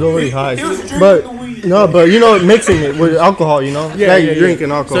 Okay. I was already high. But mixing it with alcohol,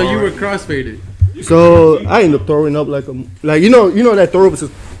 drinking alcohol. So you were right? crossfaded. So I ended up throwing up like that throw up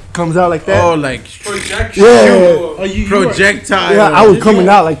just comes out like that. Oh, like Yeah. projectile. Yeah, I was coming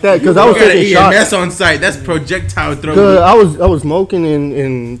out like that because I was got an taking shots. EMS on site. That's projectile Cause throw. I was smoking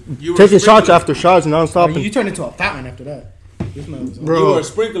and You were taking shots sprinkling. after shots nonstop. You turned into a fountain after that. This man was You were Bro, a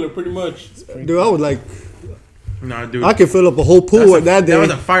sprinkler, pretty much. dude, I was like, Nah, dude. I could fill up a whole pool at that day. That was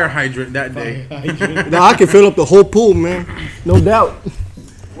a fire hydrant that day. Nah, I could fill up the whole pool, man. No doubt.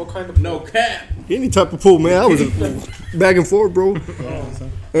 What kind of no cap? Any type of pool, man. I was back and forth, bro.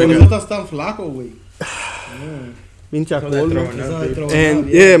 Pero And, nosotros tan flaco, güey. pinche alcohol. And And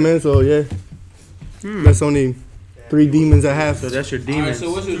yeah, man. So yeah, that's only 3 demons I have. So that's your All right, demons.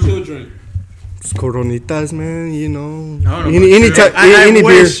 so what's your chill drink? It's Coronitas, man. I don't know Any about type, I any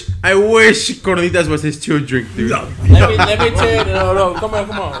beer. wish I wish Coronitas was his chill drink, dude. Let me tell you. No, come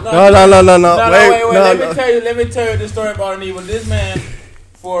on. No. Wait. Let me tell you the story about an evil. This man,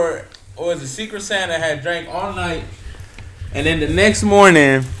 was a Secret Santa, had drank all night, And then the next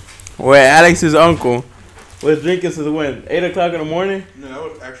morning, where Alex's uncle was drinking since when? 8 o'clock in the morning? No, that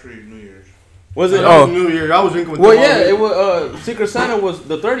was actually New Year's. Was it? Oh, New Year. I was drinking with Well, them yeah, already. it was. Secret Santa was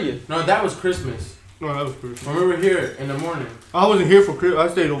the 30th. no, that was Christmas. No, that was Christmas. When we were here in the morning. I wasn't here for Christmas.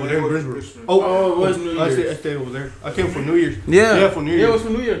 I stayed over there in Brisbane. Christmas. Oh, it was New I Year's. stayed over there. I came for New Year's. Yeah. Yeah, for New Yeah, Year's. it was for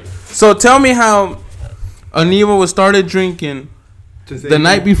New Year's. So tell me how Aniva was started drinking the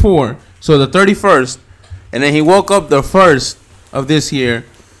night before, so the 31st, and then he woke up the 1st of this year.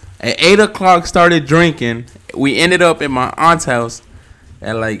 At 8 o'clock, started drinking. We ended up at my aunt's house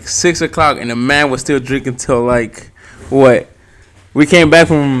at like 6 o'clock, and the man was still drinking till like what? We came back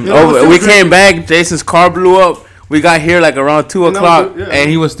from over. We came back. Jason's car blew up. We got here like around 2 o'clock, and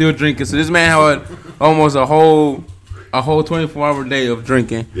he was still drinking. So this man had almost a whole 24-hour day of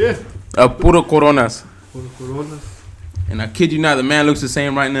drinking. Yeah. Puro Coronas. Coronas. And I kid you not, the man looks the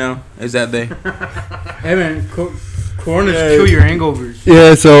same right now as that day. Hey man, Coronas Yeah. kill your hangovers.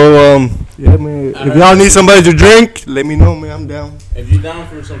 Yeah, so yeah, man. If y'all need somebody to drink, let me know, man. I'm down. If you down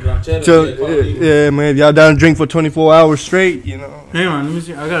for some ranchera, So yeah, call me. yeah, man. If y'all down to drink for 24 hours straight, you know. Hang on, let me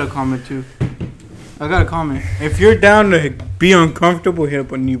see. I got a comment too. I got a comment. If you're down to be uncomfortable, hit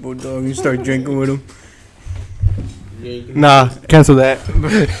up a Nebo dog and start drinking with him. Nah, cancel that.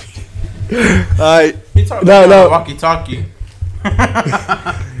 Alright. He talking No, about no. walkie-talkie.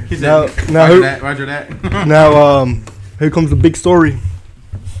 He Now, said, Roger that. now, here comes the big story.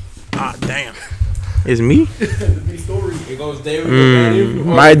 Ah, damn. It's me? It goes David.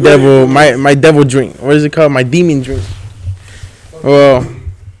 My devil, my devil drink. What is it called? My demon drink. Well,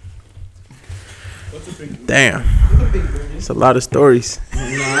 damn. It's a lot of stories.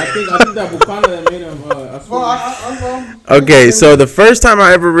 I think that Bucana that made him. Okay, so the first time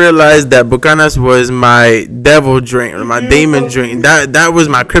I ever realized that Bucanas was my devil drink or my demon drink, that was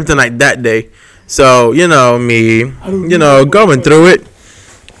my kryptonite that day. So, you know, me, going through it.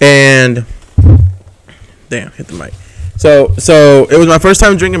 And damn, hit the mic. So it was my first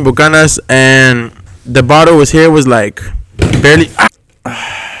time drinking Bucanas, and the bottle was like barely.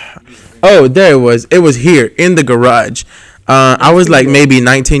 Oh, there it was. It was here in the garage. I was like maybe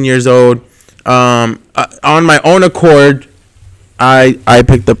 19 years old. On my own accord, I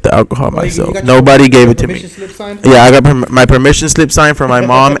picked up the alcohol myself. Nobody gave it to me. Yeah, I got my permission slip signed from my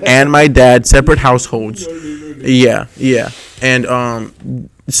mom and my dad, separate households. Yeah. And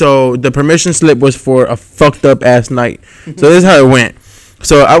so the permission slip was for a fucked up ass night. So this is how it went.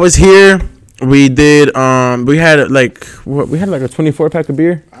 So I was here. We did. We had like a 24 pack of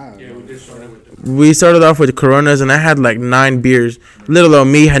beer. We started off with Coronas, and I had like 9 beers. Little old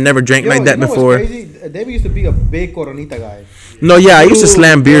me had never drank like that before. David used to be a big Coronita guy. No, yeah, I used to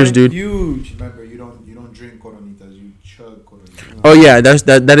slam beers, dude. Huge. Remember, you don't drink Coronitas, you chug Coronitas. Oh yeah,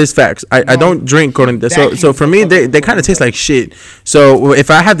 that is facts. I don't drink Coronitas, so for me they kind of taste like shit. So if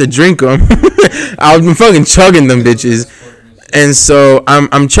I had to drink them, I would be fucking chugging them bitches. And so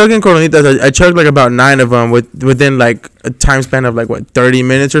I'm chugging Coronitas. I chugged like about 9 of them within like a time span of like 30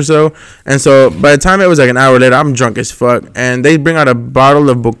 minutes or so. And so by the time it was like an hour later, I'm drunk as fuck. And they bring out a bottle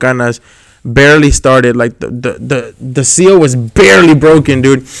of Bucanas, barely started. Like the seal was barely broken,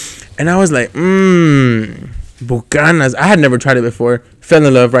 dude. And I was like, Bucanas. I had never tried it before. Fell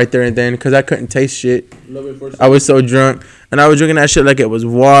in love right there and then because I couldn't taste shit. I was so drunk. And I was drinking that shit like it was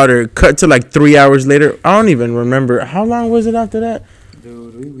water. Cut to like 3 hours later. I don't even remember. How long was it after that?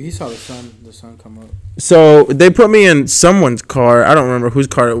 Dude, we saw the sun come up. So they put me in someone's car. I don't remember whose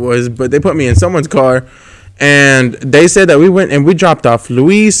car it was, but they put me in someone's car. And they said that we went and we dropped off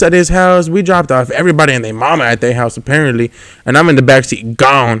Luis at his house. We dropped off everybody and their mama at their house, apparently. And I'm in the backseat,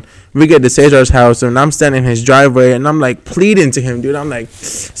 gone. We get to Cesar's house, and I'm standing in his driveway, and I'm, like, pleading to him, dude. I'm like,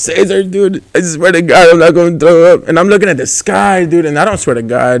 Cesar, dude, I swear to God, I'm not going to throw up. And I'm looking at the sky, dude, and I don't swear to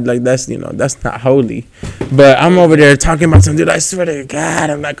God. Like, that's not holy. But I'm over there talking about some dude, I swear to God,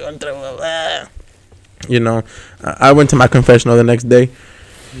 I'm not going to throw up. I went to my confessional the next day.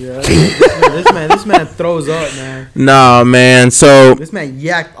 Yeah, this man throws up, man. Nah, man. So this man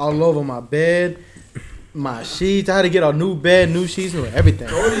yacked all over my bed, my sheets. I had to get a new bed, new sheets, and everything.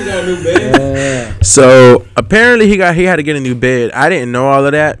 Cody got a new bed. Yeah. So apparently he had to get a new bed. I didn't know all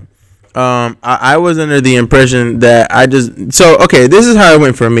of that. I was under the impression that okay, this is how it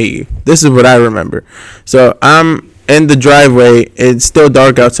went for me. This is what I remember. So I'm in the driveway. It's still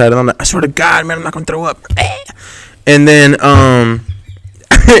dark outside, and I'm like, I swear to God, man, I'm not gonna throw up. And then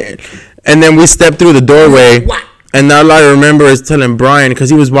and then we step through the doorway. And all I remember is telling Brian, because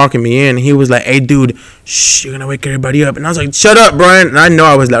he was walking me in. He was like, "Hey, dude, shh, you're gonna wake everybody up." And I was like, "Shut up, Brian." And I know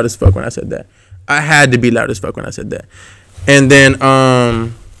I was loud as fuck when I said that. I had to be loud as fuck when I said that. And then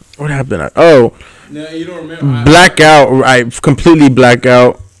what happened? No, you don't remember. Blackout. I completely black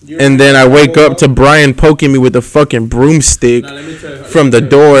out. And then I wake up to Brian poking me with a fucking broomstick from the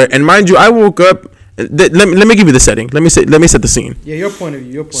door. And mind you, I woke up. Let me give you the setting. Let me set the scene. Yeah, your point of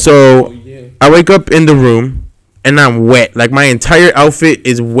view. So I wake up in the room and I'm wet. Like my entire outfit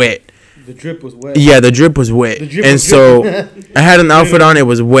is wet. The drip was wet. Yeah, the drip was wet. So I had an outfit on. It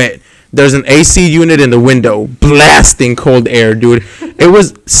was wet. There's an AC unit in the window, blasting cold air, dude. It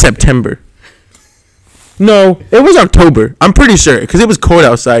was September. No, it was October. I'm pretty sure, because it was cold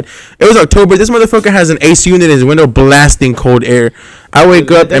outside. It was October. This motherfucker has an AC unit in his window, blasting cold air. I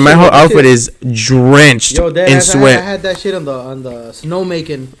wake up and my whole outfit is drenched in sweat. I had that shit on the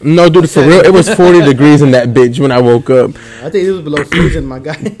snowmaking. No, dude, for real, it was 40 degrees in that bitch when I woke up. I think it was below freezing, my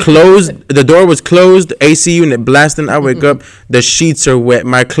guy. Closed. The door was closed. AC unit blasting. I wake up. The sheets are wet.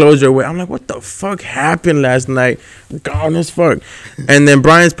 My clothes are wet. I'm like, what the fuck happened last night? Gone as fuck. And then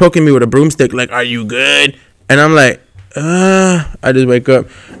Brian's poking me with a broomstick, like, "Are you good?" And I'm like, I just wake up.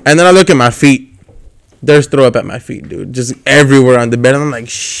 And then I look at my feet. There's throw up at my feet, dude. Just everywhere on the bed. And I'm like,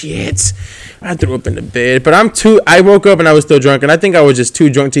 shit. I threw up in the bed. But I woke up and I was still drunk. And I think I was just too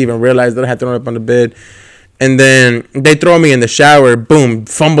drunk to even realize that I had thrown up on the bed. And then they throw me in the shower. Boom.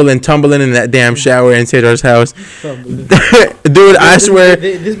 Fumbling, tumbling in that damn shower in Cedar's house. Dude, I swear.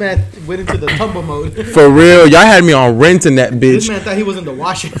 This man went into the tumble mode. For real. Y'all had me on rent in that bitch. This man thought he was in the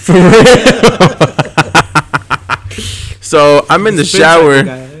washer. For real. So I'm in the shower,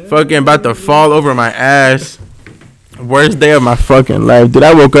 fucking about to fall over my ass. Worst day of my fucking life, dude.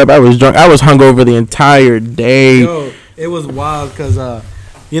 I woke up, I was drunk, I was hungover the entire day. Yo, it was wild because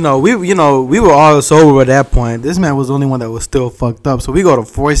we were all sober at that point. This man was the only one that was still fucked up. So we go to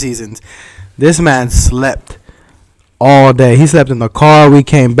Four Seasons. This man slept all day. He slept in the car. We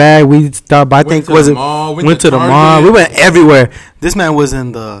came back. We stopped. Went to the mall. We went everywhere. This man was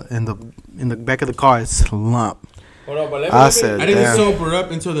in the back of the car, slumped. Hold on, but I didn't sober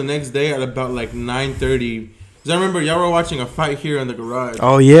up until the next day at about like 9:30. Cause I remember y'all were watching a fight here in the garage.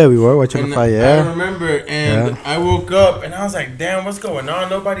 Oh yeah, we were watching a fight. Yeah, I remember, and I woke up and I was like, "Damn, what's going on?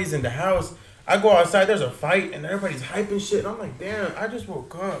 Nobody's in the house." I go outside, there's a fight, and everybody's hyping shit. And I'm like, "Damn, I just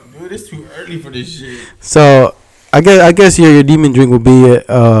woke up, dude. It's too early for this shit." So I guess your demon drink would be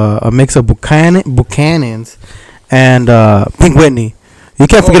a mix of Buchanan's and Pink Whitney. You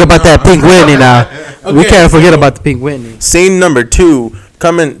can't forget about that Pink Whitney now. Okay, we can't forget about the Pink Whitney. Scene number 2,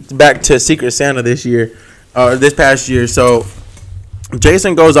 coming back to Secret Santa this past year. So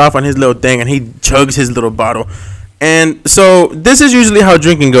Jason goes off on his little thing and he chugs his little bottle. And so this is usually how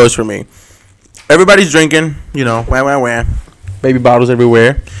drinking goes for me. Everybody's drinking, wah, baby bottles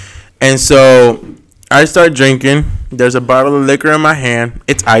everywhere. And so I start drinking. There's a bottle of liquor in my hand.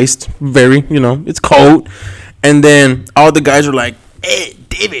 It's iced, it's cold. And then all the guys are like, "Hey,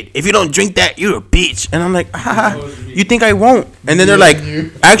 David, if you don't drink that, you're a bitch." And I'm like, you think I won't? And then they're like,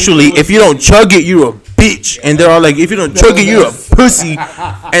 "Actually, if you don't chug it, you're a bitch." And they're all like, "If you don't chug it, you're a pussy."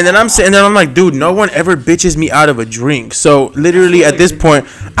 And then I'm sitting there, I'm like, dude, no one ever bitches me out of a drink. So literally at this point,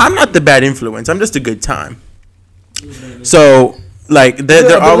 I'm not the bad influence. I'm just a good time. So like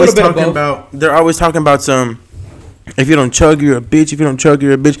they're always talking about some, "If you don't chug, you're a bitch. If you don't chug,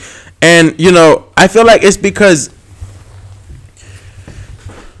 you're a bitch." And I feel like it's because.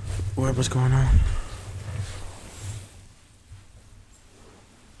 What's going on?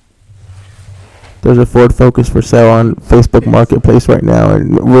 There's a Ford Focus for sale on Facebook Marketplace right now,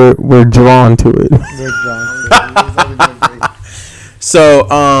 and we're drawn to it. So,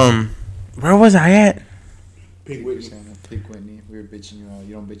 where was I at? Pink Whitney. We were bitching you out.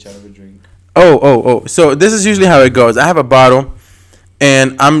 You don't bitch out of a drink. Oh. So this is usually how it goes. I have a bottle,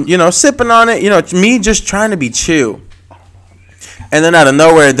 and I'm sipping on it. Me just trying to be chill. And then out of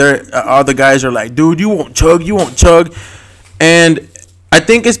nowhere, all the guys are like, "Dude, you won't chug." And I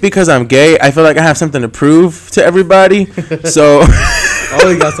think it's because I'm gay. I feel like I have something to prove to everybody. So,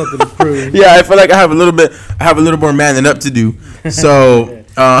 you got something to prove. Yeah, I feel like I have a little more manning up to do. So,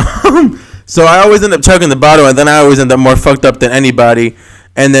 so I always end up chugging the bottle, and then I always end up more fucked up than anybody.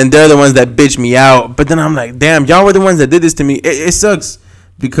 And then they're the ones that bitch me out. But then I'm like, damn, y'all were the ones that did this to me. It sucks.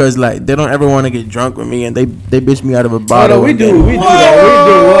 Because like they don't ever want to get drunk with me, and they bitch me out of a bottle. No, we do that.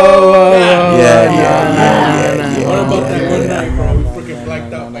 Yeah. What about that one night, bro? We freaking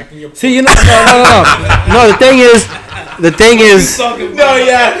blacked out like in your. See, no. No, the thing is. Wait,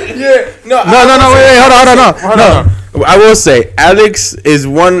 hold on. I will say, Alex is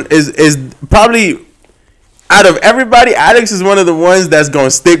probably. out of everybody, Alex is one of the ones that's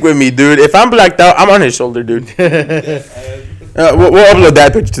gonna stick with me, dude. If I'm blacked out, I'm on his shoulder, dude. We'll upload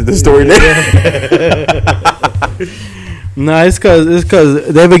that picture to the story later. No, it's cause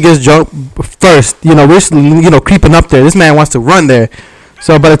David gets drunk first. You know, we're creeping up there. This man wants to run there.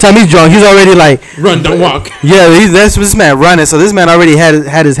 So by the time he's drunk, he's already like Run, don't walk. Yeah, that's this man running. So this man already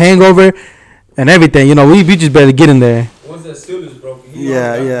had his hangover and everything. You know, we just better get in there. Once that seal is broken.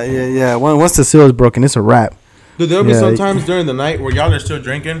 Yeah. Once the seal is broken, it's a wrap. Dude, there'll be some times during the night where y'all are still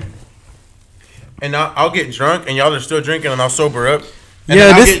drinking, and I'll get drunk, and y'all are still drinking, and I'll sober up. And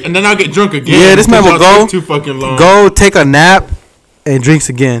then I'll get drunk again. Yeah, this man will go too fucking long. Go take a nap and drinks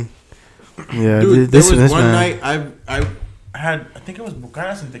again. Yeah, Dude, this there was one man. night I had, I think it was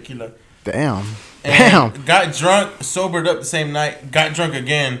Bucanas and tequila. Damn. Got drunk, sobered up the same night. Got drunk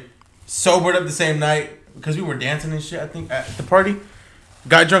again, sobered up the same night because we were dancing and shit. I think at the party.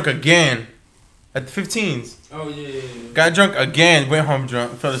 Got drunk again at the 15s. Oh yeah. Got drunk again. Went home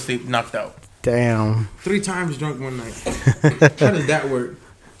drunk. Fell asleep. Knocked out. Damn. 3 times drunk one night. How does that work?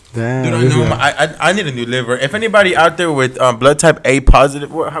 Damn. Dude, I need a new liver. If anybody out there with blood type A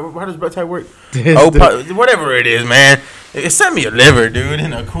positive, how does blood type work? Whatever it is, man. Send me a liver, dude,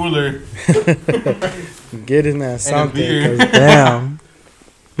 in a cooler. Get in there something. beer. 'Cause damn.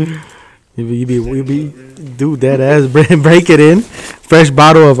 You be do that ass break it in. Fresh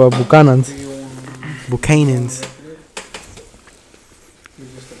bottle of Buchanan's.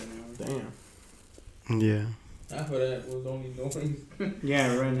 Damn. Yeah. Half of that was only noise.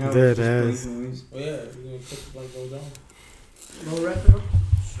 Yeah, right now. That it's just ass. white noise. Oh yeah, we're gonna put the light goes on. No wrap it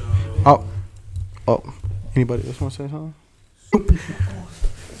up. Oh. Anybody else want to say something?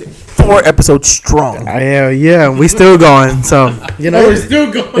 4 episodes strong. Yeah, we still going. So We're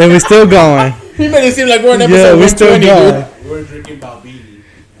still going. and we still going. He made it seem like we're in episode Yeah, we still 120, going. dude. We're drinking Balbini.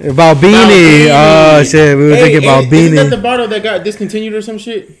 Balbini. Oh shit, we were thinking Isn't that Balbini. the bottle that got discontinued or some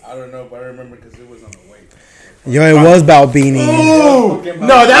shit? I don't know, but I remember because it was on the way. Yo, it was Balbini. Ooh,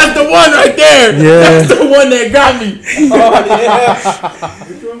 no, that's the one right there. Yeah. That's the one that got me. Oh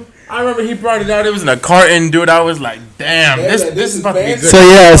yeah. I remember he brought it out. It was in a carton, dude. I was like, damn, this is about to be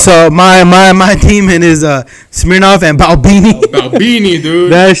good. So my demon is Smirnoff and Balbini. Balbini,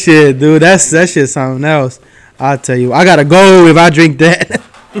 dude. That shit, dude. That shit something else. I'll tell you. I gotta go if I drink that.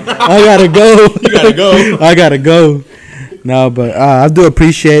 I gotta go. You gotta go. I gotta go. No, but I do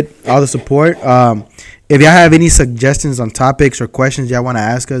appreciate all the support. If y'all have any suggestions on topics or questions y'all want to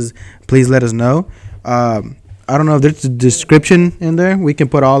ask us, please let us know. I don't know if there's a description in there. We can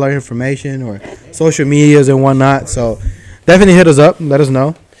put all our information or social medias and whatnot. So definitely hit us up. Let us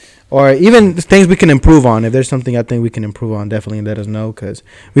know. Or even things we can improve on. If there's something I think we can improve on, definitely let us know. Because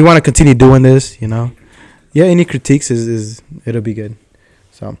we want to continue doing this, you know. Yeah, any critiques is it'll be good.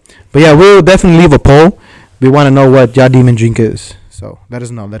 So, but yeah, we'll definitely leave a poll. We want to know what y'all demon drink is. So let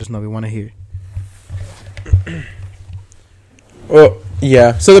us know. Let us know. We want to hear. Well,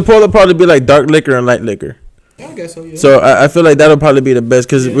 yeah. So the poll will probably be like dark liquor and light liquor. I guess so. Yeah. So I feel like that'll probably be the best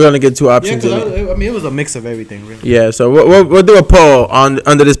because we only get 2 options. I mean, it was a mix of everything, really. Yeah. So we'll do a poll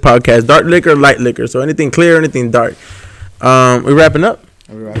under this podcast: dark liquor, light liquor. So anything clear, anything dark. We wrapping up.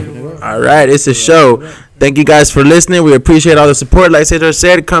 All right, it's a show. Thank you guys for listening. We appreciate all the support. Like Cesar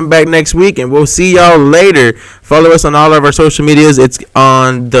said, come back next week, and we'll see y'all later. Follow us on all of our social medias. It's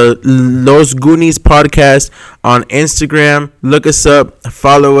on the Los Goonies podcast on Instagram. Look us up.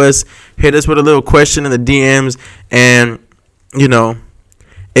 Follow us. Hit us with a little question in the DMs. And, you know,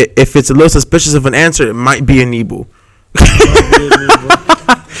 if it's a little suspicious of an answer, it might be an Ebu.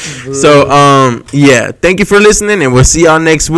 So, yeah. Thank you for listening, and we'll see y'all next week.